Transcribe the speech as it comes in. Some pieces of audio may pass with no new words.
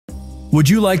Would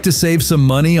you like to save some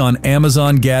money on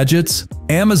Amazon gadgets?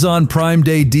 Amazon Prime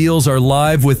Day deals are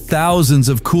live with thousands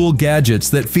of cool gadgets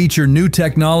that feature new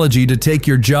technology to take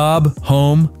your job,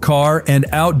 home, car, and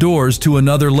outdoors to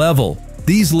another level.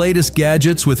 These latest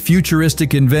gadgets with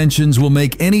futuristic inventions will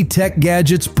make any tech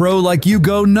gadgets pro like you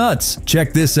go nuts.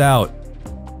 Check this out.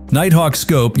 Nighthawk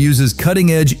Scope uses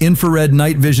cutting-edge infrared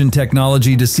night vision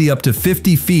technology to see up to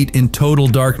 50 feet in total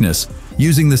darkness.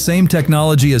 Using the same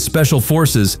technology as Special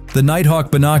Forces, the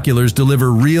Nighthawk binoculars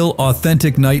deliver real,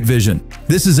 authentic night vision.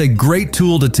 This is a great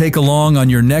tool to take along on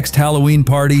your next Halloween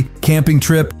party, camping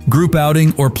trip, group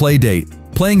outing, or play date.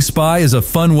 Playing Spy is a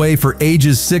fun way for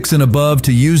ages 6 and above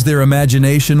to use their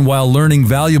imagination while learning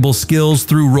valuable skills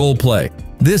through roleplay.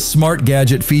 This smart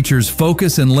gadget features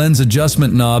focus and lens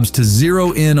adjustment knobs to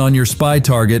zero in on your spy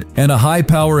target and a high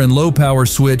power and low power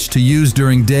switch to use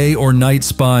during day or night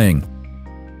spying.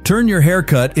 Turn your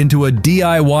haircut into a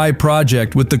DIY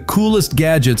project with the coolest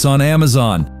gadgets on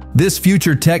Amazon. This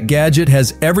future tech gadget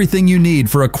has everything you need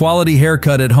for a quality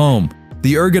haircut at home.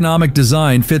 The ergonomic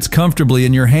design fits comfortably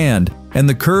in your hand, and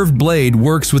the curved blade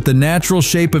works with the natural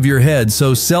shape of your head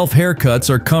so self-haircuts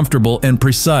are comfortable and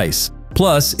precise.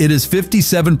 Plus, it is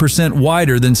 57%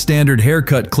 wider than standard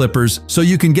haircut clippers, so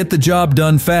you can get the job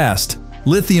done fast.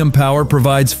 Lithium power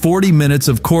provides 40 minutes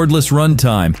of cordless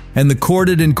runtime, and the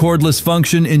corded and cordless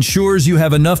function ensures you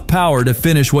have enough power to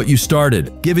finish what you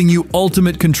started, giving you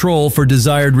ultimate control for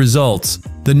desired results.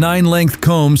 The 9-length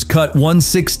combs cut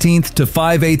 1/16 to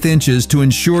 5/8 inches to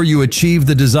ensure you achieve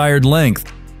the desired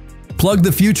length. Plug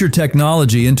the future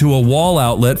technology into a wall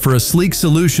outlet for a sleek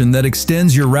solution that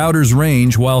extends your router's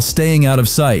range while staying out of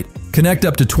sight. Connect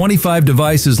up to 25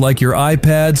 devices like your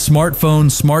iPad, smartphone,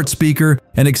 smart speaker,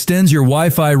 and extends your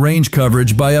Wi-Fi range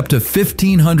coverage by up to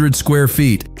 1,500 square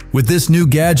feet. With this new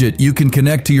gadget, you can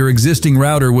connect to your existing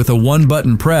router with a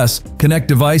one-button press, connect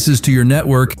devices to your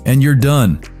network, and you're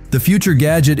done. The future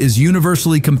gadget is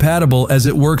universally compatible as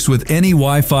it works with any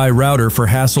Wi-Fi router for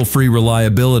hassle-free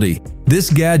reliability. This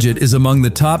gadget is among the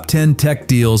top 10 tech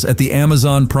deals at the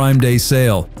Amazon Prime Day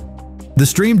sale. The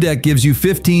Stream Deck gives you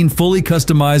 15 fully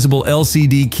customizable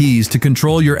LCD keys to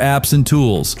control your apps and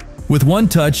tools. With one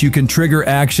touch, you can trigger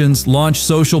actions, launch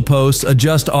social posts,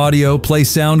 adjust audio, play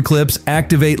sound clips,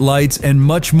 activate lights, and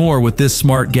much more with this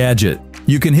smart gadget.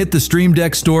 You can hit the Stream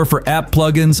Deck store for app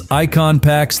plugins, icon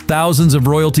packs, thousands of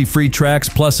royalty-free tracks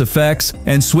plus effects,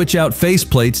 and switch out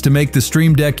faceplates to make the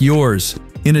Stream Deck yours.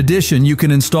 In addition, you can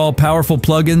install powerful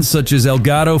plugins such as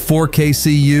Elgato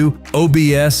 4K-CU,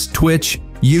 OBS, Twitch,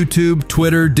 YouTube,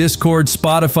 Twitter, Discord,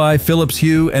 Spotify, Philips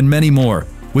Hue, and many more.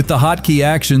 With the hotkey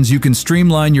actions, you can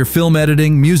streamline your film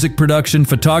editing, music production,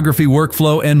 photography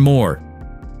workflow, and more.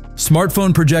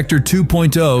 Smartphone Projector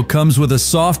 2.0 comes with a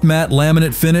soft matte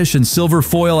laminate finish and silver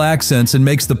foil accents and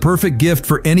makes the perfect gift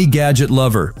for any gadget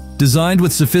lover. Designed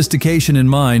with sophistication in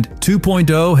mind,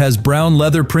 2.0 has brown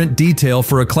leather print detail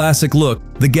for a classic look.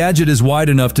 The gadget is wide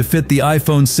enough to fit the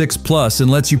iPhone 6 Plus and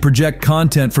lets you project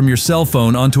content from your cell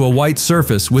phone onto a white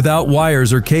surface without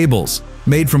wires or cables.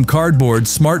 Made from cardboard,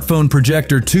 Smartphone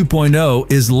Projector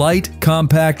 2.0 is light,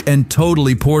 compact, and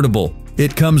totally portable.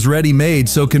 It comes ready-made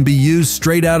so can be used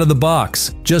straight out of the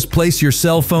box. Just place your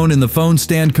cell phone in the phone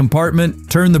stand compartment,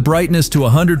 turn the brightness to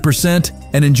 100%,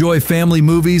 and enjoy family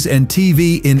movies and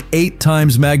TV in 8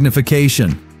 times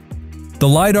magnification. The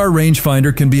LAR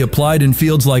Rangefinder can be applied in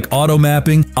fields like auto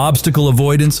mapping, obstacle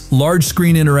avoidance, large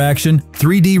screen interaction,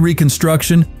 3D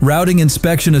reconstruction, routing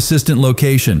inspection assistant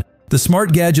location. The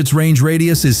smart gadget's range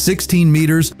radius is 16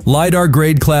 meters, LiDAR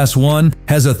grade class 1,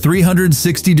 has a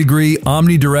 360-degree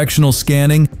omnidirectional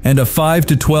scanning, and a 5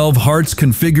 to 12 Hz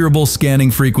configurable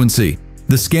scanning frequency.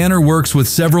 The scanner works with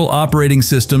several operating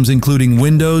systems including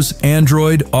Windows,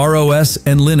 Android, ROS,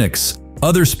 and Linux.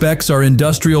 Other specs are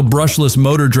industrial brushless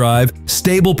motor drive,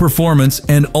 stable performance,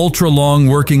 and ultra-long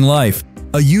working life.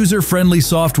 A user-friendly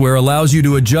software allows you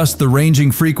to adjust the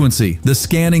ranging frequency, the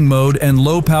scanning mode, and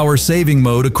low-power saving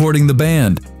mode according to the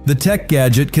band. The tech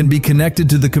gadget can be connected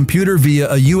to the computer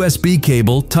via a USB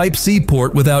cable Type-C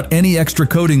port without any extra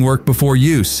coding work before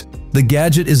use. The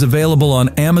gadget is available on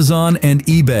Amazon and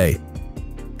eBay.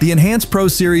 The Enhanced Pro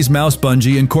Series mouse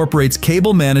bungee incorporates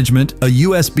cable management, a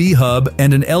USB hub,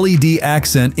 and an LED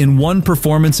accent in one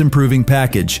performance-improving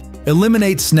package.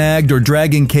 Eliminate snagged or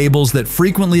dragging cables that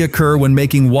frequently occur when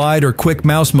making wide or quick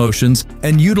mouse motions,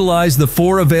 and utilize the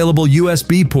 4 available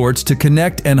USB ports to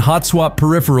connect and hot swap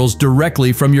peripherals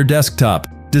directly from your desktop.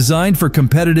 Designed for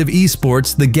competitive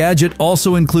esports, the gadget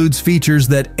also includes features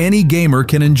that any gamer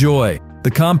can enjoy.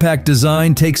 The compact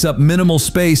design takes up minimal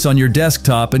space on your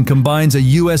desktop and combines a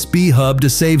USB hub to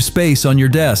save space on your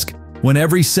desk. When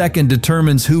every second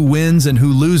determines who wins and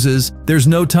who loses, there's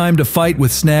no time to fight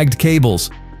with snagged cables.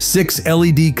 6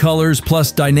 LED colors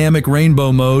plus dynamic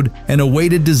rainbow mode and a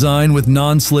weighted design with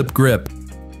non-slip grip.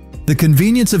 The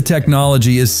convenience of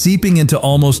technology is seeping into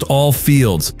almost all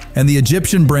fields, and the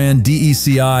Egyptian brand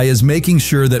DECI is making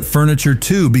sure that furniture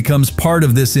too becomes part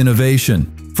of this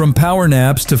innovation. From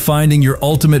PowerNaps to finding your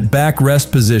ultimate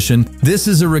backrest position, this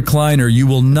is a recliner you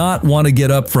will not want to get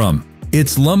up from.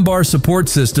 Its lumbar support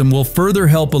system will further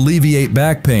help alleviate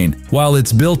back pain, while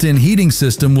its built-in heating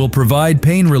system will provide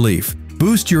pain relief.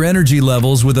 Boost your energy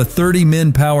levels with a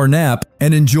 30-min power nap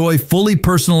and enjoy fully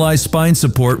personalized spine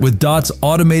support with DOT's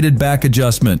automated back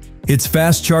adjustment. Its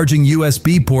fast-charging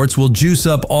USB ports will juice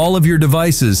up all of your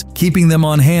devices, keeping them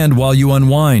on hand while you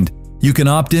unwind. You can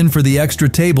opt in for the extra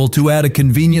table to add a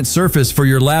convenient surface for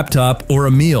your laptop or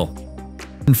a meal.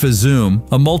 Phom,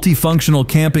 a multifunctional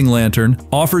camping lantern,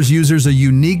 offers users a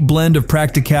unique blend of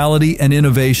practicality and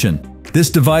innovation. This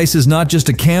device is not just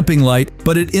a camping light,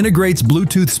 but it integrates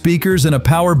Bluetooth speakers and a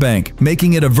power bank,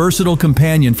 making it a versatile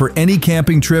companion for any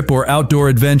camping trip or outdoor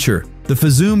adventure. The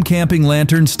Phom camping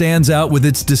lantern stands out with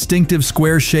its distinctive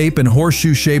square shape and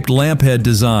horseshoe-shaped lamphead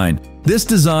design. This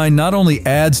design not only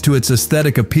adds to its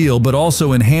aesthetic appeal but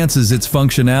also enhances its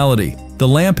functionality. The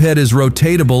lamphead is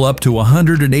rotatable up to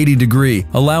 180 degrees,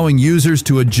 allowing users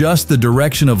to adjust the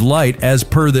direction of light as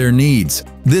per their needs.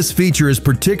 This feature is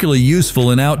particularly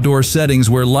useful in outdoor settings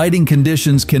where lighting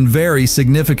conditions can vary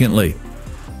significantly.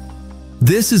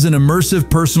 This is an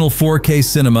immersive personal 4K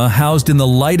cinema housed in the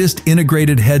lightest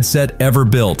integrated headset ever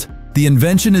built. The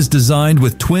invention is designed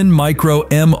with twin micro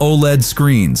AMOLED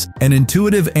screens, an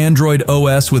intuitive Android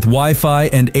OS with Wi-Fi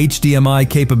and HDMI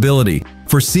capability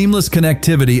for seamless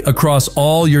connectivity across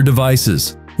all your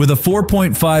devices. With a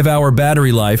 4.5-hour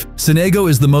battery life, Cinego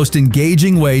is the most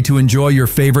engaging way to enjoy your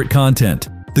favorite content.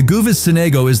 The Guvis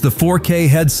Cinego is the 4K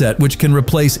headset which can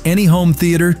replace any home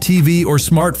theater, TV, or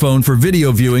smartphone for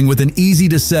video viewing with an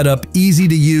easy-to-set-up,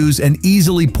 easy-to-use, and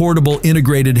easily portable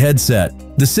integrated headset.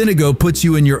 The Cinego puts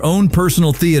you in your own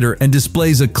personal theater and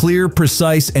displays a clear,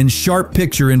 precise, and sharp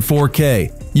picture in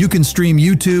 4K. You can stream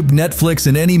YouTube, Netflix,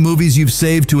 and any movies you've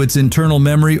saved to its internal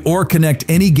memory or connect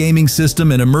any gaming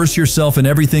system and immerse yourself in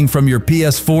everything from your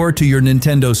PS4 to your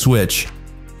Nintendo Switch.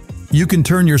 You can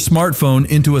turn your smartphone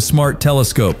into a smart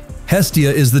telescope. Hestia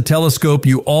is the telescope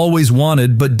you always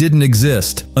wanted but didn't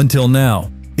exist until now.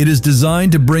 It is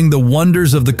designed to bring the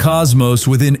wonders of the cosmos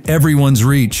within everyone's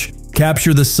reach.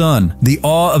 Capture the sun, the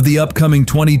awe of the upcoming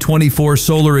 2024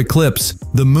 solar eclipse,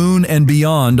 the moon and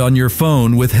beyond on your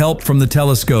phone with help from the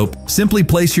telescope. Simply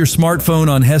place your smartphone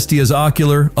on Hestia's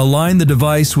ocular, align the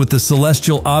device with the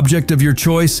celestial object of your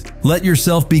choice, let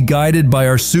yourself be guided by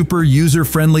our super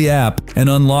user-friendly app, and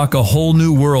unlock a whole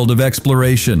new world of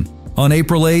exploration. On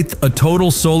April 8th, a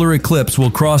total solar eclipse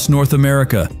will cross North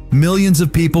America. Millions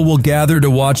of people will gather to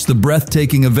watch the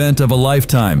breathtaking event of a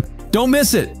lifetime. Don't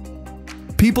miss it!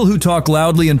 People who talk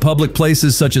loudly in public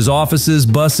places such as offices,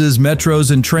 buses,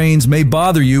 metros, and trains may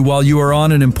bother you while you are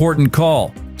on an important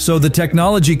call. So the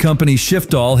technology company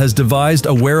Shiftall has devised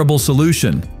a wearable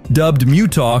solution. Dubbed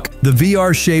MutTalk, the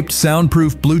VR-shaped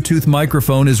soundproof Bluetooth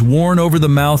microphone is worn over the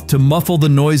mouth to muffle the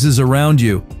noises around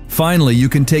you. Finally, you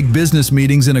can take business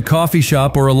meetings in a coffee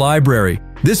shop or a library.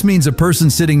 This means a person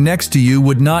sitting next to you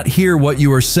would not hear what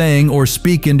you are saying or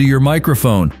speak into your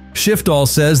microphone. Shiftall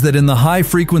says that in the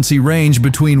high-frequency range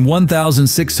between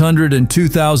 1,600 and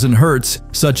 2,000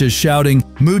 Hz, such as shouting,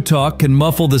 MutTalk can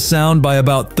muffle the sound by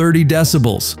about 30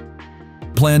 decibels.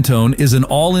 Plantone is an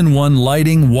all-in-one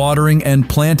lighting, watering, and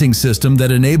planting system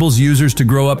that enables users to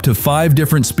grow up to 5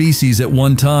 different species at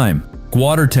one time.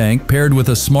 Water tank paired with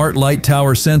a smart light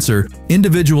tower sensor,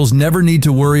 individuals never need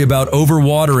to worry about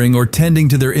overwatering or tending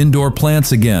to their indoor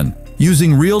plants again.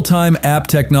 Using real-time app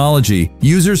technology,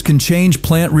 users can change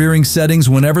plant rearing settings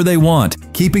whenever they want,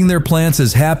 keeping their plants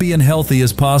as happy and healthy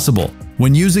as possible.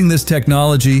 When using this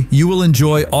technology, you will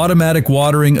enjoy automatic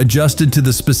watering adjusted to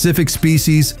the specific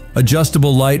species,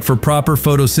 adjustable light for proper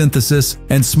photosynthesis,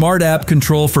 and smart app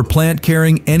control for plant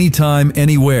caring anytime,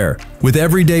 anywhere. With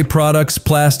everyday products,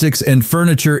 plastics, and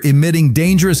furniture emitting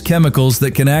dangerous chemicals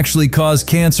that can actually cause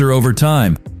cancer over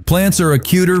time, plants are a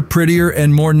cuter, prettier,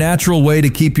 and more natural way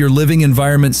to keep your living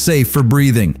environment safe for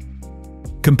breathing.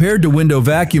 Compared to window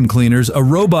vacuum cleaners, a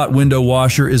robot window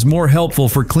washer is more helpful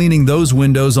for cleaning those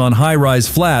windows on high-rise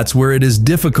flats where it is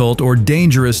difficult or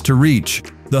dangerous to reach.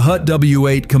 The HUT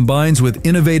W8 combines with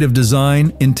innovative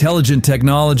design, intelligent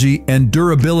technology, and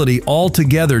durability all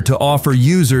together to offer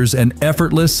users an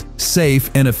effortless,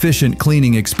 safe, and efficient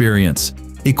cleaning experience.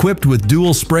 Equipped with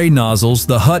dual spray nozzles,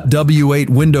 the HUT W8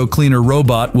 window cleaner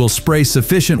robot will spray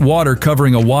sufficient water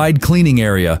covering a wide cleaning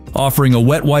area, offering a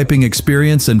wet wiping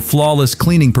experience and flawless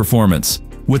cleaning performance.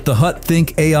 With the HUT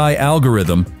Think AI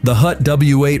algorithm, the HUT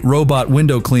W8 robot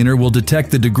window cleaner will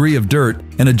detect the degree of dirt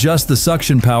and adjust the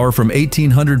suction power from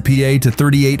 1800 PA to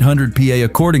 3800 PA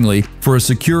accordingly for a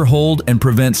secure hold and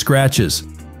prevent scratches.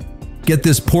 Get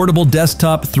this portable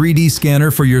desktop 3D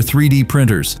scanner for your 3D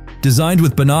printers. Designed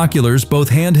with binoculars, both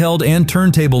handheld and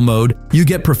turntable mode, you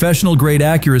get professional-grade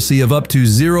accuracy of up to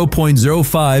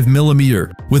 0.05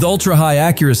 millimeter. With ultra-high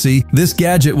accuracy, this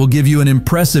gadget will give you an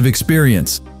impressive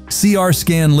experience. CR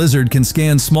Scan Lizard can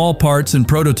scan small parts and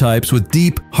prototypes with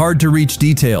deep, hard-to-reach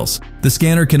details. The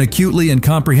scanner can acutely and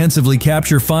comprehensively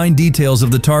capture fine details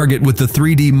of the target with the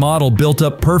 3D model built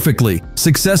up perfectly,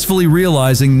 successfully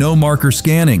realizing no marker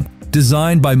scanning.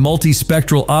 Designed by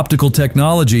multispectral optical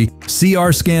technology,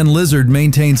 CR Scan Lizard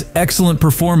maintains excellent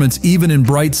performance even in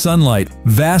bright sunlight,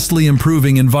 vastly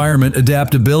improving environment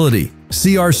adaptability.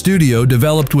 CR Studio,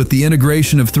 developed with the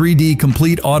integration of 3D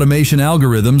complete automation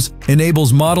algorithms,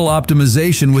 enables model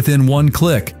optimization within one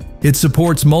click. It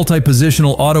supports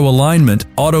multi-positional auto alignment,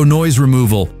 auto noise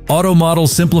removal, auto model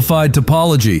simplified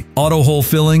topology, auto hole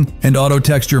filling, and auto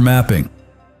texture mapping.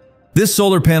 This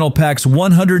solar panel packs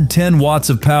 110 watts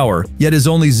of power, yet is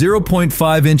only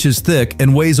 0.5 inches thick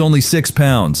and weighs only 6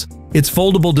 pounds. Its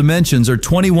foldable dimensions are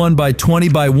 21 by 20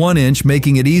 by 1 inch,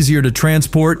 making it easier to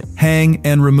transport, hang,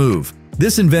 and remove.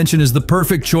 This invention is the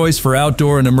perfect choice for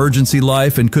outdoor and emergency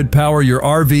life and could power your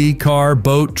RV, car,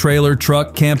 boat, trailer,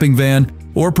 truck, camping van,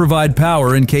 or provide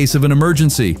power in case of an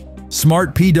emergency.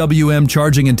 Smart PWM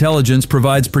charging intelligence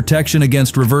provides protection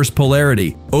against reverse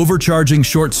polarity, overcharging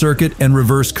short circuit, and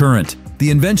reverse current. The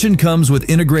invention comes with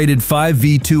integrated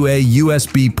 5V2A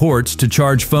USB ports to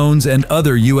charge phones and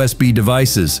other USB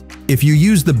devices. If you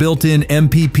use the built-in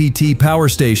MPPT power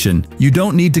station, you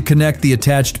don't need to connect the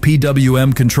attached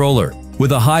PWM controller.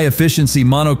 With a high-efficiency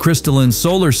monocrystalline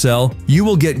solar cell, you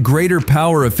will get greater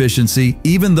power efficiency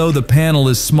even though the panel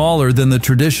is smaller than the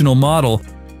traditional model.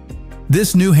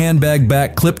 This new handbag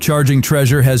back clip charging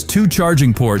treasure has 2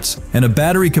 charging ports and a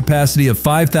battery capacity of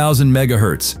 5000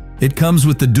 MHz. It comes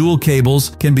with the dual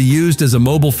cables, can be used as a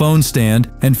mobile phone stand,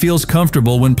 and feels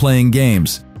comfortable when playing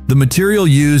games. The material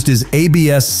used is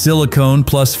ABS silicone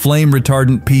plus flame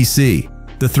retardant PC.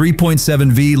 The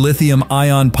 3.7V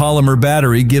lithium-ion polymer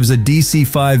battery gives a DC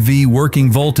 5V working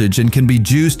voltage and can be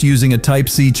juiced using a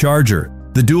Type-C charger.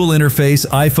 The dual interface,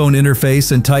 iPhone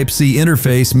interface, and Type-C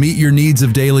interface meet your needs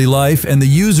of daily life, and the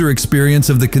user experience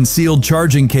of the concealed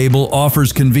charging cable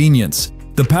offers convenience.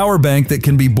 The power bank that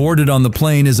can be boarded on the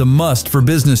plane is a must for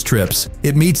business trips.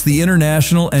 It meets the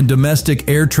international and domestic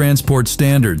air transport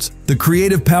standards. The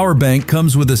Creative Power Bank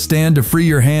comes with a stand to free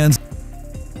your hands.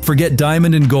 Forget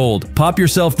diamond and gold. Pop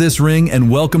yourself this ring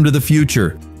and welcome to the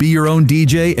future. Be your own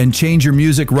DJ and change your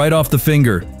music right off the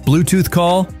finger. Bluetooth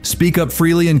call? Speak up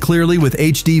freely and clearly with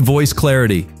HD voice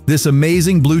clarity. This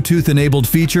amazing Bluetooth-enabled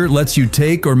feature lets you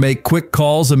take or make quick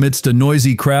calls amidst a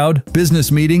noisy crowd,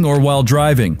 business meeting, or while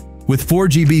driving. With 4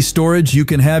 GB storage, you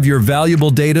can have your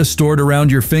valuable data stored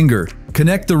around your finger.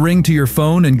 Connect the ring to your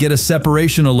phone and get a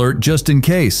separation alert just in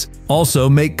case. Also,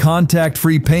 make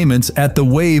contact-free payments at the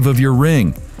wave of your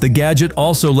ring. The gadget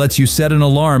also lets you set an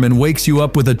alarm and wakes you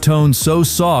up with a tone so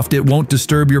soft it won't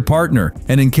disturb your partner.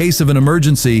 And in case of an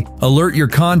emergency, alert your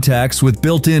contacts with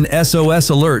built-in SOS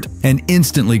alert and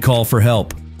instantly call for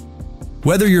help.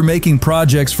 Whether you're making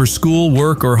projects for school,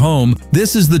 work, or home,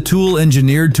 this is the tool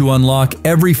engineered to unlock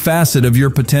every facet of your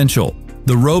potential.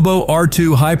 The Robo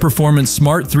R2 high-performance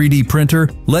smart 3D printer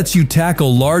lets you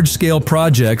tackle large-scale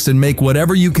projects and make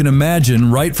whatever you can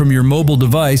imagine right from your mobile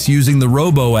device using the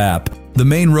Robo app. The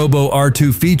main Robo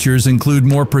R2 features include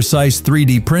more precise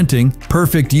 3D printing,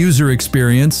 perfect user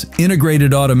experience,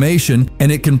 integrated automation,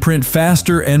 and it can print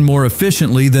faster and more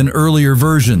efficiently than earlier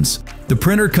versions. The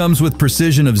printer comes with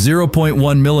precision of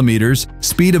 0.1 millimeters,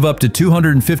 speed of up to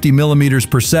 250 millimeters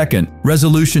per second,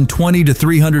 resolution 20 to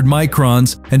 300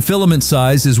 microns, and filament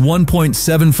size is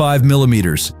 1.75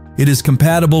 millimeters. It is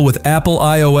compatible with Apple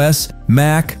iOS,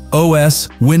 Mac, OS,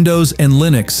 Windows, and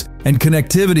Linux, and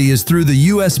connectivity is through the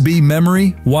USB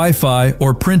memory, Wi-Fi,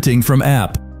 or printing from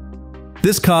app.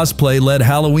 This cosplay-led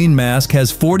Halloween mask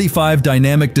has 45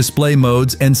 dynamic display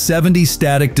modes and 70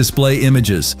 static display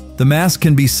images. The mask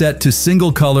can be set to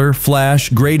single color, flash,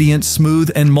 gradient, smooth,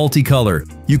 and multicolor.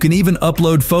 You can even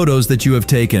upload photos that you have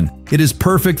taken. It is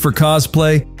perfect for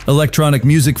cosplay, electronic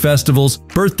music festivals,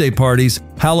 birthday parties,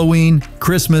 Halloween,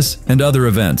 Christmas, and other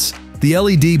events. The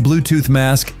LED Bluetooth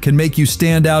mask can make you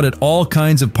stand out at all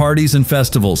kinds of parties and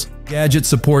festivals. Gadget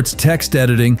supports text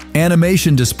editing,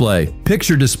 animation display,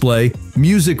 picture display,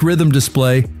 music rhythm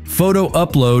display, photo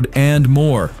upload, and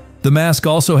more. The mask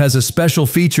also has a special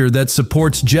feature that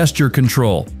supports gesture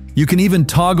control. You can even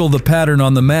toggle the pattern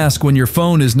on the mask when your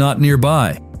phone is not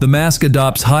nearby. The mask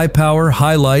adopts high-power,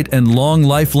 high-light, and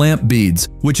long-life lamp beads,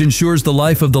 which ensures the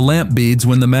life of the lamp beads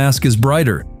when the mask is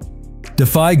brighter.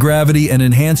 Defy gravity and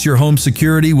enhance your home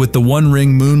security with the One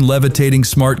Ring Moon Levitating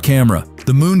Smart Camera.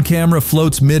 The Moon camera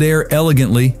floats mid-air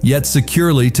elegantly, yet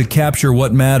securely to capture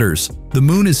what matters. The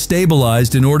Moon is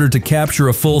stabilized in order to capture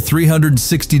a full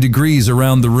 360 degrees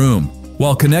around the room.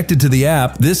 While connected to the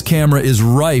app, this camera is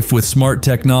rife with smart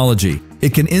technology.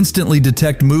 It can instantly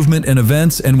detect movement and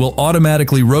events and will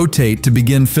automatically rotate to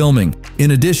begin filming.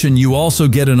 In addition, you also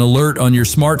get an alert on your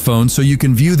smartphone so you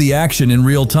can view the action in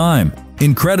real time.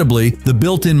 Incredibly, the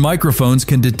built-in microphones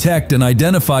can detect and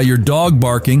identify your dog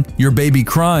barking, your baby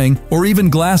crying, or even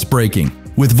glass breaking.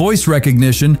 With voice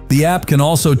recognition, the app can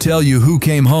also tell you who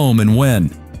came home and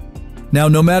when. Now,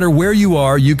 no matter where you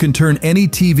are, you can turn any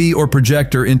TV or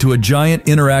projector into a giant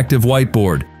interactive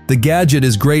whiteboard. The Gadget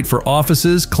is great for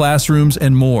offices, classrooms,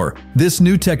 and more. This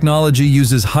new technology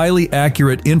uses highly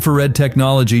accurate infrared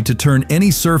technology to turn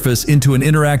any surface into an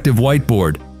interactive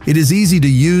whiteboard. It is easy to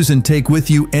use and take with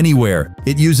you anywhere.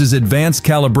 It uses advanced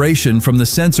calibration from the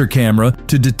sensor camera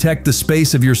to detect the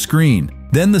space of your screen.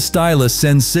 Then the stylus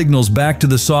sends signals back to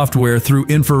the software through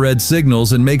infrared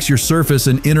signals and makes your surface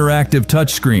an interactive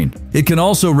touchscreen. It can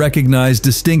also recognize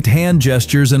distinct hand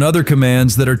gestures and other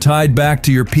commands that are tied back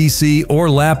to your PC or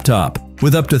laptop.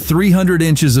 With up to 300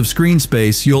 inches of screen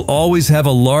space, you'll always have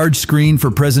a large screen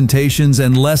for presentations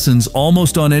and lessons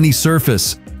almost on any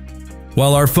surface.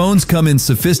 While our phones come in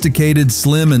sophisticated,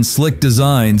 slim, and slick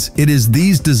designs, it is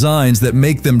these designs that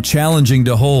make them challenging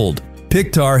to hold.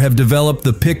 Pictar have developed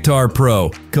the Pictar Pro,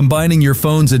 combining your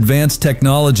phone's advanced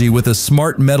technology with a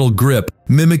smart metal grip,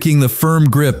 mimicking the firm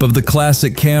grip of the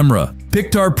classic camera.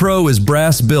 Pictar Pro is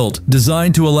brass-built,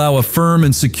 designed to allow a firm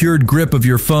and secured grip of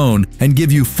your phone and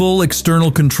give you full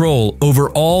external control over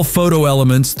all photo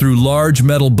elements through large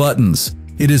metal buttons.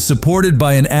 It is supported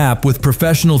by an app with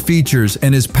professional features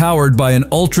and is powered by an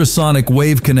ultrasonic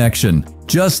wave connection.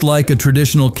 Just like a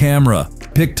traditional camera,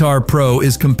 Pictar Pro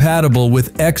is compatible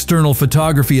with external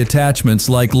photography attachments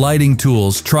like lighting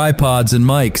tools, tripods, and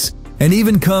mics, and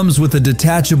even comes with a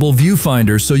detachable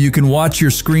viewfinder so you can watch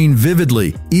your screen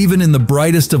vividly, even in the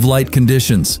brightest of light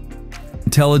conditions.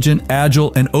 Intelligent,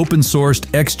 agile, and open-sourced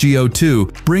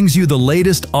XGO2 brings you the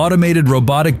latest automated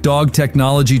robotic dog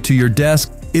technology to your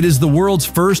desk. It is the world's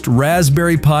first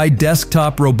Raspberry Pi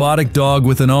desktop robotic dog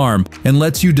with an arm and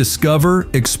lets you discover,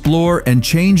 explore, and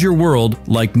change your world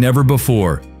like never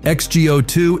before.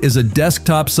 XGO2 is a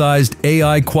desktop-sized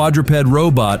AI quadruped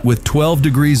robot with 12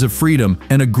 degrees of freedom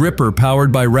and a gripper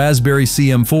powered by Raspberry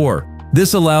CM4.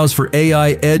 This allows for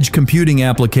AI edge computing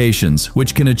applications,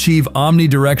 which can achieve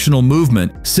omnidirectional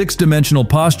movement, 6-dimensional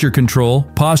posture control,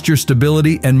 posture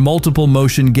stability, and multiple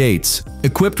motion gaits.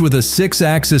 Equipped with a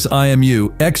 6-axis IMU,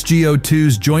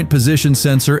 XGO2's joint position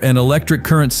sensor and electric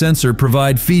current sensor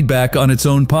provide feedback on its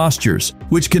own postures,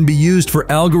 which can be used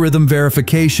for algorithm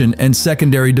verification and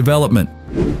secondary development.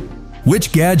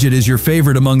 Which gadget is your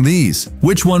favorite among these?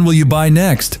 Which one will you buy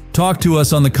next? Talk to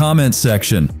us on the comments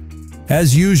section.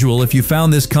 As usual, if you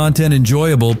found this content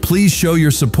enjoyable, please show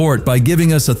your support by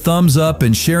giving us a thumbs up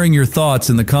and sharing your thoughts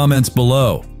in the comments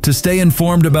below. To stay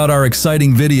informed about our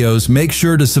exciting videos, make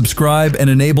sure to subscribe and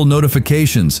enable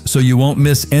notifications so you won't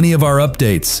miss any of our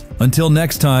updates. Until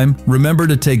next time, remember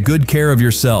to take good care of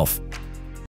yourself.